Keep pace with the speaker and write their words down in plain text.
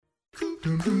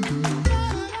You're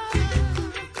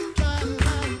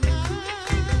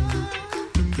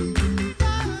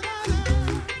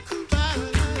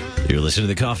listening to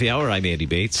the Coffee Hour. I'm Andy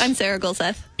Bates. I'm Sarah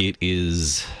Golseth. It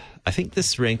is, I think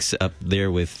this ranks up there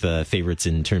with favorites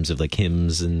in terms of like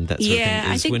hymns and that sort of thing. Yeah,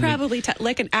 I think probably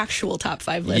like an actual top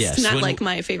 5 list, Yes, not like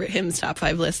my favorite hymns top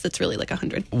 5 list. That's really like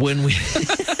 100. When we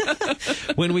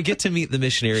when we get to meet the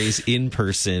missionaries in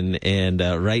person and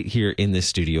right here in this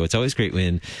studio, it's always great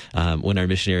when our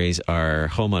missionaries are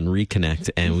home on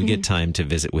Reconnect and we get time to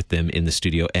visit with them in the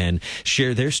studio and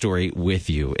share their story with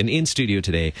you. And in studio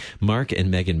today, Mark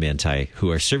and Megan Mantai, who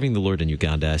are serving the Lord in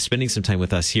Uganda, spending some time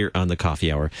with us here on the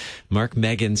Coffee Hour. Mark,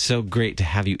 Megan, so great to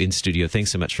have you in studio.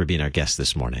 Thanks so much for being our guest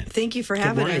this morning. Thank you for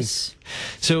having us.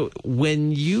 So when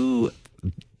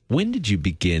did you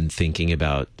begin thinking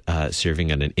about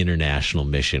serving on an international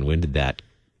mission? When did that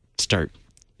start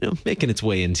making its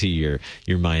way into your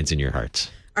minds and your hearts?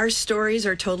 Our stories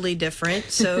are totally different.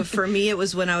 So for me, it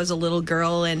was when I was a little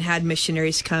girl and had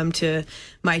missionaries come to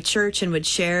my church and would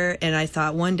share. And I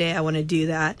thought one day I want to do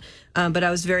that. But I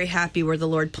was very happy where the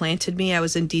Lord planted me. I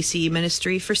was in DCE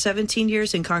ministry for 17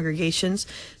 years in congregations.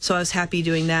 So I was happy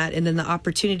doing that. And then the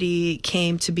opportunity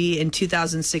came to be in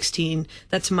 2016.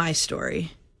 That's my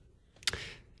story.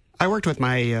 I worked with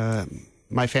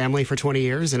my family for 20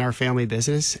 years in our family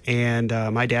business, and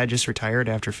my dad just retired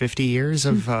after 50 years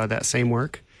of that same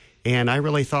work. And I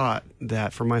really thought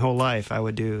that for my whole life I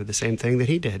would do the same thing that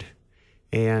he did.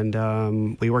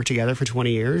 And we worked together for 20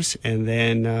 years, and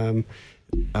then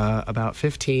about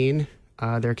 15,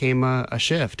 there came a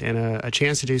shift and a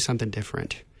chance to do something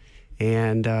different.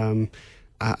 And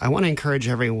I want to encourage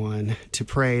everyone to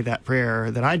pray that prayer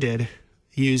that I did,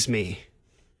 use me.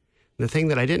 The thing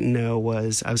that I didn't know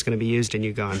was I was going to be used in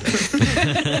Uganda.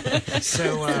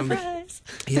 So,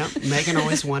 yeah, Megan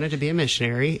always wanted to be a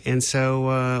missionary. And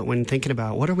so when thinking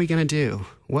about what are we going to do?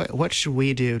 What should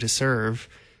we do to serve?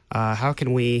 How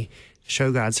can we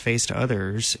show God's face to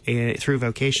others through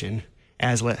vocation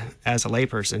as a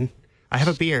layperson? I have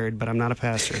a beard, but I'm not a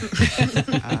pastor.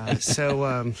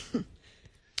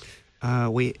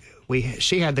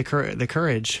 She had the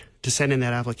courage to send in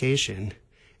that application.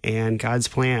 And God's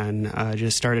plan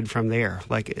just started from there.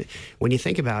 Like, when you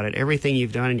think about it, everything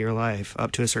you've done in your life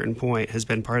up to a certain point has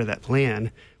been part of that plan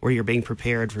where you're being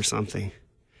prepared for something.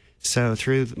 So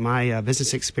through my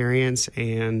business experience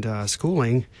and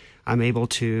schooling, I'm able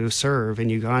to serve in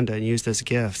Uganda and use this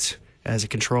gift as a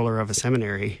controller of a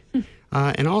seminary.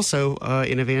 And also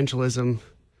in evangelism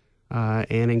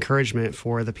and encouragement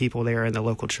for the people there in the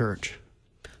local church.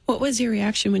 What was your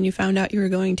reaction when you found out you were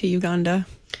going to Uganda?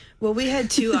 Well, we had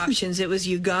two options. It was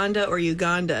Uganda or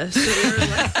Uganda. So we were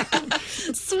like,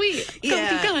 sweet.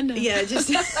 Yeah, Uganda. Yeah,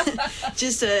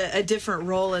 just a different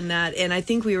role in that. And I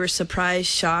think we were surprised,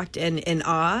 shocked, and in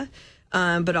awe,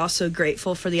 but also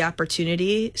grateful for the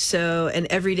opportunity. So, and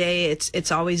every day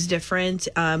it's always different,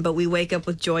 but we wake up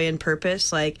with joy and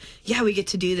purpose. Like, yeah, we get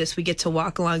to do this. We get to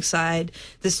walk alongside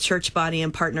this church body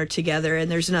and partner together, and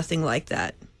there's nothing like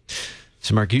that.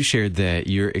 So, Mark, you shared that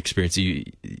your experience,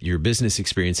 your business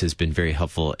experience has been very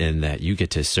helpful in that you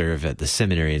get to serve at the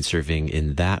seminary and serving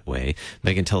in that way.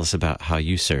 Megan, tell us about how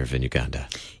you serve in Uganda.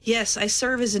 Yes, I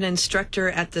serve as an instructor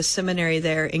at the seminary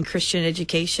there in Christian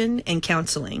education and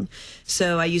counseling.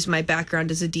 So I use my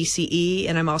background as a DCE,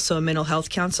 and I'm also a mental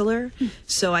health counselor.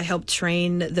 So I help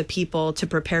train the people to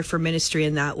prepare for ministry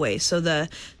in that way. So the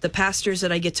pastors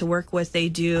that I get to work with, they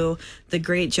do the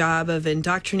great job of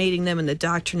indoctrinating them in the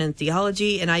doctrine and theology,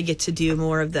 and I get to do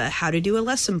more of the how to do a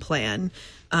lesson plan,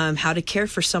 how to care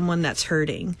for someone that's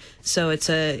hurting. So it's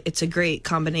a great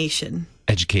combination.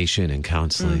 Education and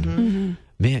counseling. Mm-hmm.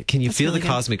 Man, can you feel really the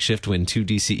cosmic shift when two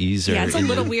DCEs are... Yeah, it's a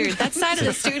little weird. That side of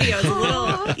the studio is a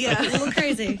little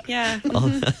crazy. Yeah.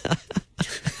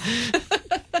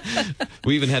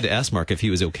 We even had to ask Mark if he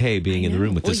was okay being in the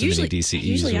room with so many DCEs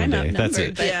usually one I'm day. That's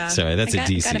a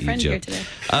DCE joke.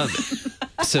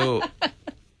 So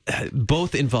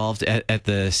both involved at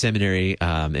the seminary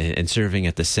and serving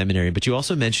at the seminary, but you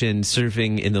also mentioned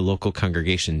serving in the local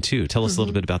congregation too. Tell us a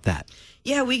little bit about that.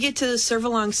 Yeah, we get to serve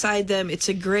alongside them. It's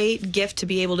a great gift to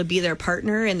be able to be their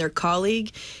partner and their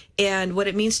colleague. And what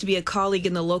it means to be a colleague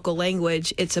in the local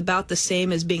language, it's about the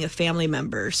same as being a family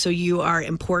member. So you are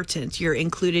important, you're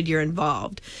included, you're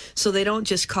involved. So they don't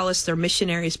just call us their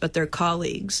missionaries, but they're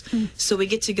colleagues. So we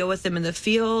get to go with them in the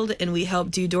field, and we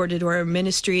help do door-to-door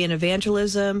ministry and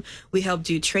evangelism. We help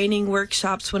do training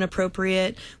workshops when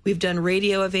appropriate. We've done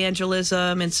radio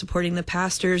evangelism and supporting the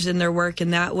pastors in their work in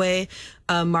that way.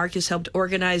 Mark has helped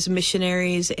organize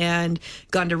missionaries and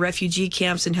gone to refugee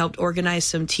camps and helped organize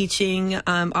some teaching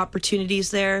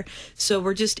opportunities there. So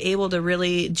we're just able to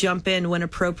really jump in when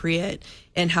appropriate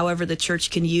and however the church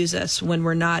can use us when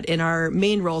we're not in our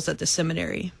main roles at the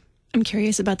seminary. I'm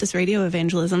curious about this radio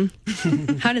evangelism.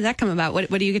 How did that come about? What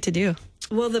do you get to do?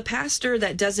 Well, the pastor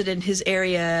that does it in his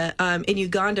area, in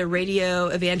Uganda, radio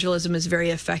evangelism is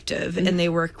very effective, and they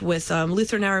work with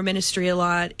Lutheran Hour Ministry a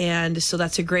lot, and so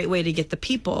that's a great way to get the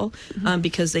people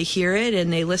because they hear it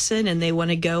and they listen and they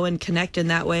want to go and connect in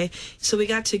that way. So we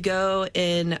got to go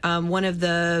in one of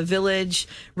the village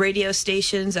radio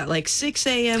stations at like 6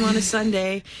 a.m. on a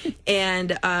Sunday,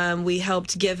 and we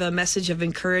helped give a message of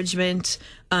encouragement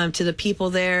to the people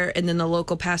there, and then the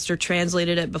local pastor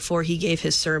translated it before he gave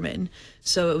his sermon.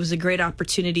 So it was a great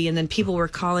opportunity, and then people were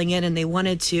calling in and they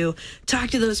wanted to talk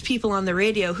to those people on the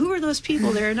radio. Who are those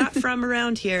people? They're not from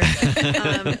around here.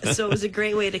 So it was a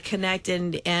great way to connect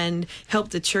and help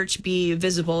the church be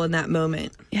visible in that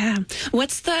moment. Yeah.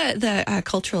 What's the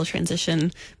cultural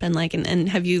transition been like, and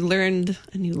have you learned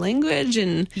a new language?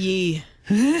 And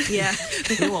Yeah.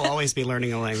 We will always be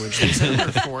learning a language. There's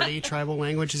over 40 tribal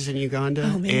languages in Uganda,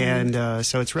 and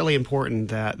so it's really important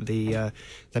that the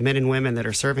men and women that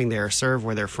are serving there serve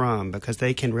where they're from, because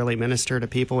they can really minister to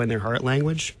people in their heart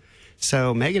language.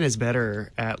 So Megan is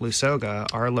better at Lusoga,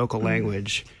 our local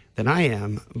language, than I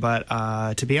am. But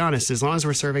to be honest, as long as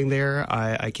we're serving there,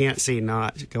 I can't see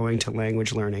not going to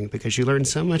language learning, because you learn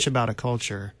so much about a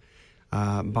culture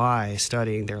by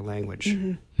studying their language.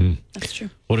 That's true.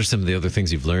 What are some of the other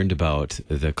things you've learned about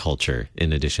the culture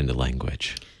in addition to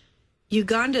language?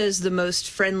 Uganda is the most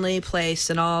friendly place,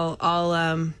 and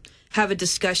I'll have a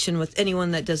discussion with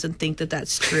anyone that doesn't think that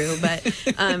that's true. But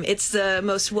it's the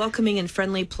most welcoming and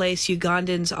friendly place.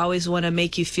 Ugandans always want to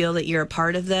make you feel that you're a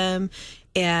part of them,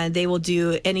 and they will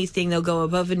do anything. They'll go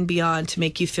above and beyond to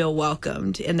make you feel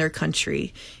welcomed in their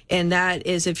country. And that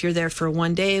is if you're there for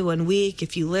 1 day, 1 week,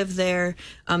 if you live there.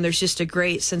 There's just a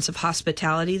great sense of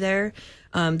hospitality there.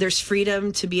 There's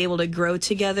freedom to be able to grow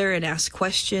together and ask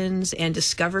questions and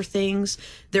discover things.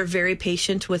 They're very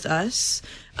patient with us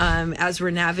as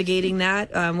we're navigating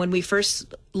that. When we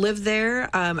first lived there,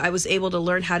 I was able to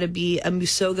learn how to be a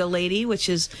Musoga lady, which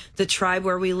is the tribe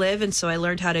where we live. And so I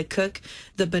learned how to cook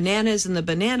the bananas and the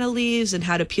banana leaves, and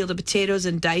how to peel the potatoes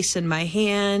and dice in my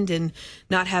hand, and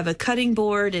not have a cutting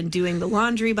board, and doing the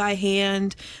laundry by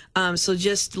hand. So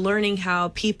just learning how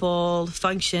people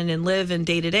function and live in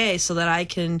day to day, so that I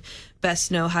can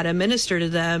best know how to minister to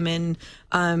them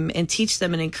and teach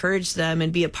them and encourage them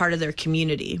and be a part of their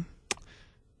community.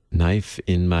 Knife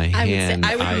in my hand.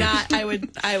 I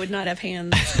would not have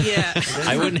hands. Yeah.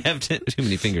 I wouldn't have too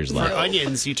many fingers For left.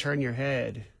 onions, you turn your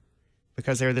head,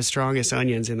 because they're the strongest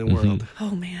onions in the world.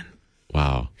 Oh man.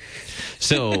 Wow.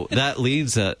 So that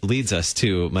leads us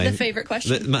to The favorite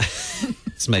question.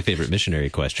 It's my favorite missionary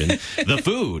question. The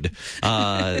food,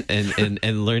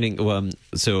 and learning.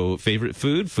 So favorite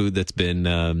food that's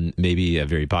been maybe a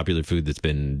very popular food that's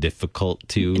been difficult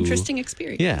to. Interesting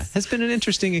experience. Yeah, has been an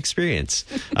interesting experience.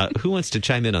 Who wants to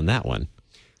chime in on that one?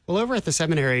 Well, over at the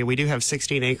seminary, we do have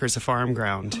 16 acres of farm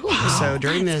ground. Wow, so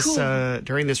during this cool.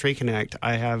 during this reconnect,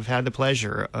 I have had the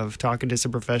pleasure of talking to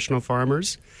some professional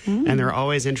farmers, and they're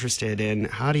always interested in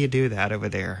how do you do that over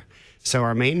there. So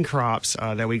our main crops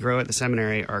that we grow at the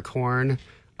seminary are corn,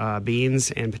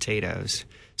 beans, and potatoes.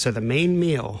 So the main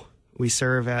meal we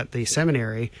serve at the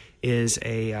seminary is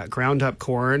a ground up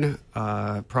corn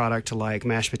product like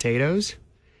mashed potatoes,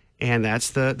 and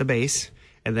that's the base.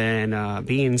 And then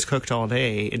beans cooked all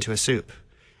day into a soup.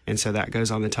 And so that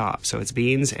goes on the top. So it's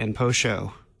beans and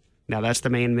posho. Now that's the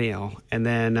main meal. And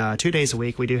then 2 days a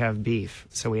week we do have beef.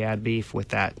 So we add beef with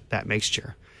that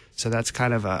mixture. So that's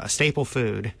kind of a staple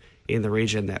food in the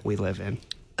region that we live in.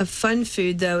 A fun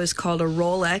food, though, is called a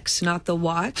Rolex, not the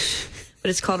watch,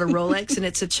 but it's called a Rolex, and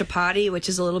it's a chapati, which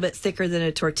is a little bit thicker than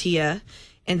a tortilla.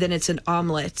 And then it's an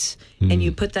omelet, and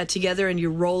you put that together and you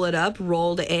roll it up,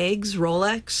 rolled eggs,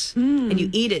 Rolex, and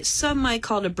you eat it. Some might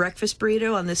call it a breakfast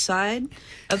burrito on this side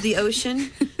of the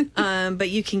ocean, but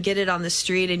you can get it on the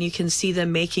street and you can see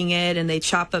them making it, and they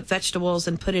chop up vegetables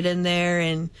and put it in there,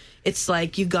 and it's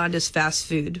like Uganda's fast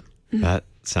food. That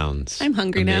sounds I'm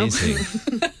hungry amazing.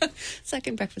 now.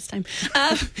 Second breakfast time.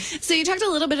 So you talked a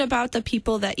little bit about the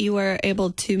people that you were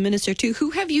able to minister to.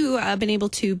 Who have you been able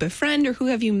to befriend, or who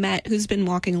have you met who's been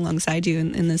walking alongside you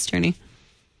in this journey?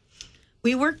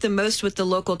 We work the most with the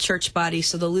local church body,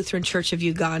 so the Lutheran Church of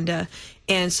Uganda.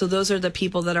 And so those are the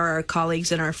people that are our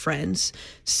colleagues and our friends.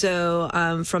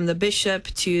 So from the bishop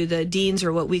to the deans,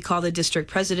 or what we call the district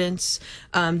presidents,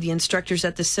 the instructors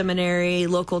at the seminary,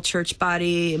 local church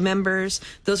body members,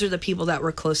 those are the people that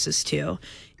we're closest to.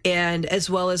 And as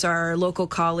well as our local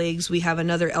colleagues, we have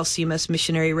another LCMS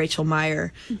missionary, Rachel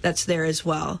Meyer, that's there as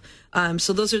well.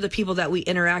 So those are the people that we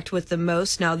interact with the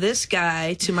most. Now, this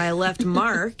guy to my left,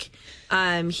 Mark,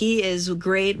 he is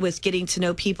great with getting to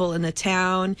know people in the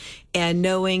town and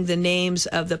knowing the names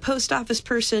of the post office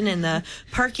person and the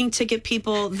parking ticket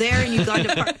people. There in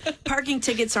Uganda, parking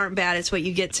tickets aren't bad. It's what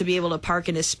you get to be able to park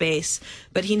in a space.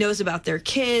 But he knows about their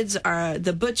kids,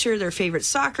 the butcher, their favorite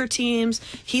soccer teams.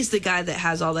 He's the guy that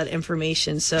has all that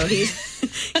information. So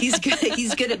he's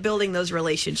good at building those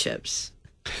relationships.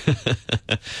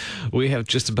 We have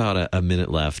just about a minute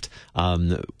left.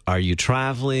 Are you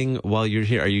traveling while you're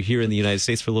here? Are you here in the United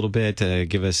States for a little bit?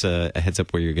 Give us a heads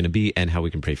up where you're going to be and how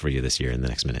we can pray for you this year in the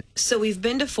next minute. So we've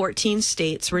been to 14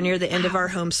 states. We're near the end of our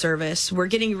home service. We're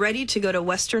getting ready to go to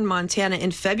Western Montana in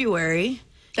February.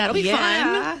 That'll be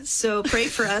fun. So pray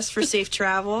for us for safe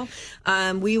travel.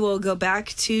 We will go back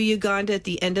to Uganda at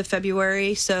the end of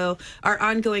February. So our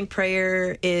ongoing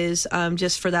prayer is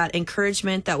just for that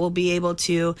encouragement that we'll be able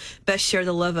to best share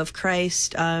the love of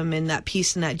Christ and that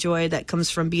peace and that joy that comes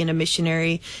from being a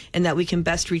missionary, and that we can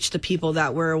best reach the people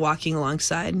that we're walking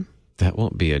alongside. That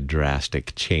won't be a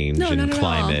drastic change in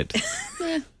climate.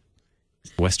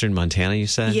 Western Montana, you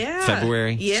said? Yeah.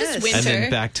 February? Yes. Just winter. And then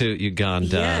back to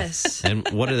Uganda. Yes. And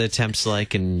what are the temps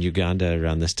like in Uganda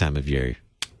around this time of year?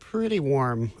 Pretty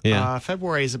warm. Yeah.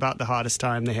 February is about the hottest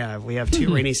time they have. We have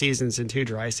 2 rainy seasons and 2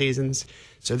 dry seasons.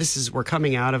 So we're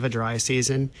coming out of a dry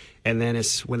season, and then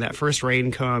it's when that first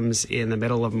rain comes in the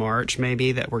middle of March,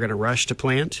 maybe, that we're going to rush to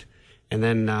plant. And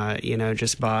then,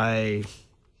 just by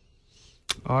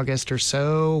August or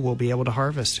so, we'll be able to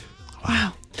harvest.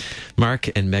 Wow. Mark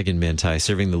and Megan Manti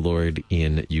serving the Lord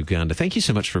in Uganda. Thank you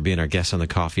so much for being our guest on the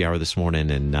coffee hour this morning.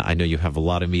 And I know you have a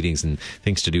lot of meetings and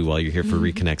things to do while you're here for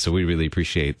Reconnect. So we really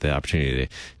appreciate the opportunity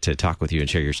to talk with you and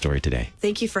share your story today.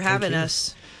 Thank you for having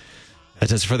us. That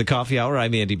does it for the coffee hour.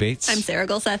 I'm Andy Bates. I'm Sarah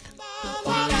Gulseth.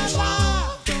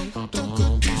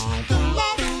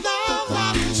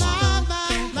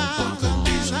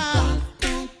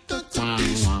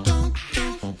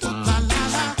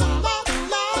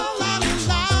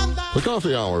 The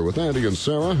Coffee Hour with Andy and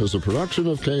Sarah is a production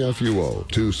of KFUO.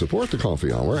 To support the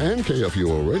Coffee Hour and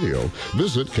KFUO Radio,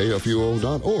 visit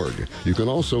KFUO.org. You can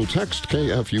also text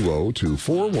KFUO to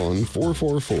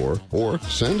 41444 or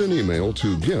send an email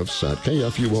to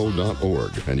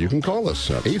gifts@KFUO.org. And you can call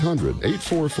us at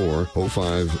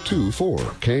 800-844-0524.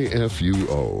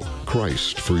 KFUO.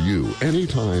 Christ for you,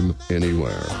 anytime,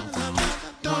 anywhere.